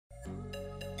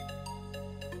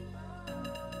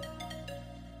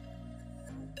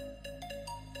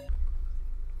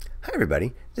Hi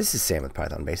everybody, this is Sam with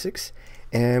Python Basics,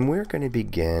 and we're going to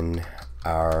begin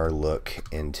our look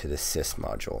into the sys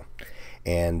module.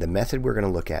 And the method we're going to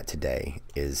look at today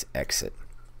is exit.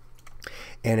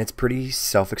 And it's pretty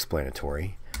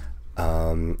self-explanatory,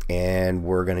 and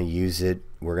we're going to use it,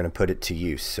 we're going to put it to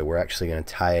use. So we're actually going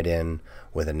to tie it in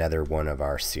with another one of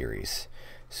our series.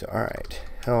 So alright,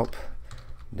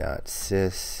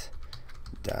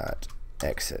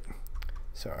 help.sys.exit.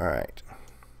 So alright.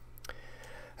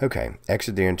 Okay,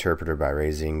 exit the interpreter by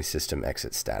raising system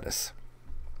exit status.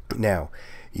 Now,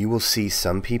 you will see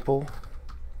some people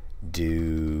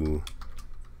do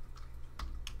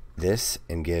this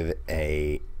and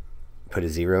put a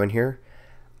 0 in here.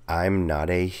 I'm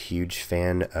not a huge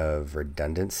fan of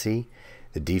redundancy.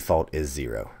 The default is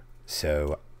 0,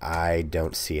 so I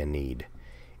don't see a need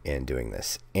in doing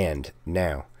this. And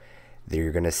now,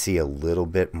 you're going to see a little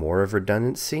bit more of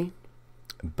redundancy.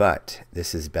 But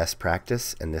this is best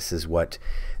practice, and this is what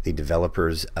the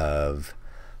developers of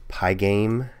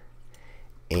Pygame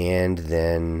and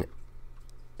then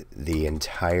the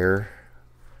entire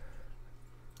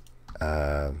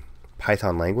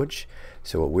Python language.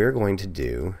 So what we're going to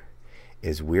do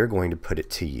is we're going to put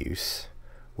it to use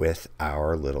with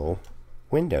our little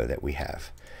window that we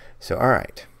have. So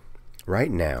alright,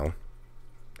 right now,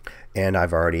 and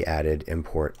I've already added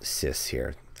import sys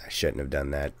here. I shouldn't have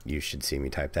done that. You should see me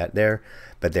type that there,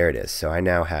 but there it is. So I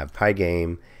now have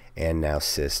Pygame and now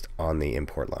sys on the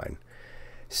import line.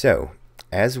 So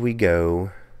as we go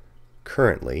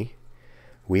currently,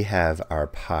 we have our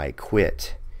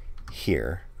pyquit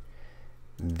here.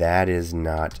 That is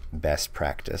not best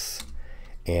practice.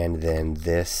 And then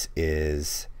this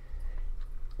is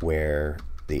where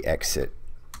the exit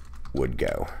would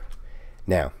go.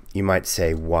 Now, you might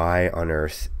say, why on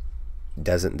earth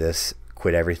doesn't this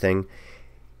quit everything?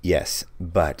 Yes,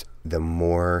 but the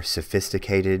more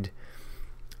sophisticated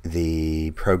the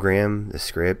program, the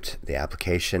script, the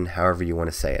application, however you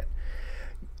want to say it,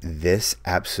 this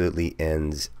absolutely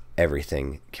ends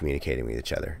everything communicating with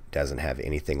each other. Doesn't have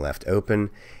anything left open.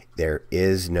 There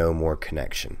is no more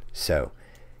connection. So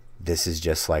this is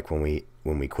just like when we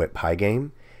quit Pygame.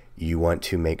 You want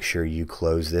to make sure you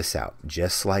close this out,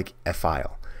 just like a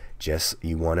file.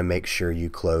 You want to make sure you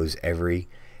close every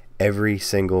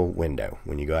single window.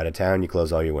 When you go out of town, you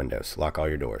close all your windows, lock all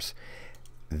your doors.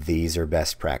 These are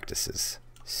best practices.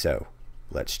 So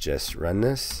let's just run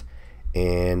this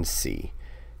and see.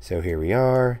 So here we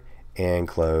are, and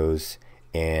close,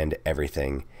 and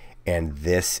everything. And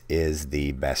this is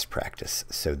the best practice.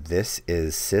 So this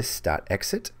is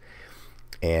sys.exit,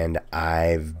 and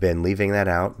I've been leaving that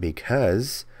out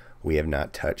because we have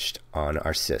not touched on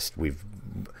our sys. We've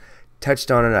touched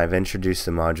on it. I've introduced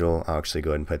the module. I'll actually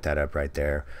go ahead and put that up right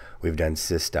there. We've done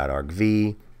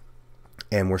sys.argv,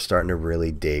 and we're starting to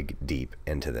really dig deep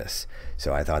into this.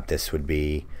 So I thought this would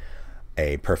be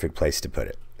a perfect place to put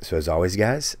it. So as always,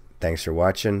 guys, thanks for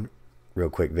watching. Real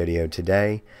quick video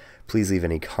today. Please leave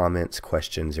any comments,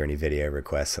 questions, or any video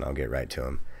requests, and I'll get right to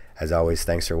them. As always,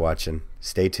 thanks for watching.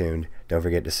 Stay tuned. Don't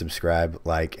forget to subscribe,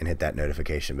 like, and hit that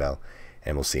notification bell.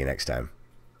 And we'll see you next time.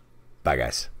 Bye,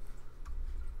 guys.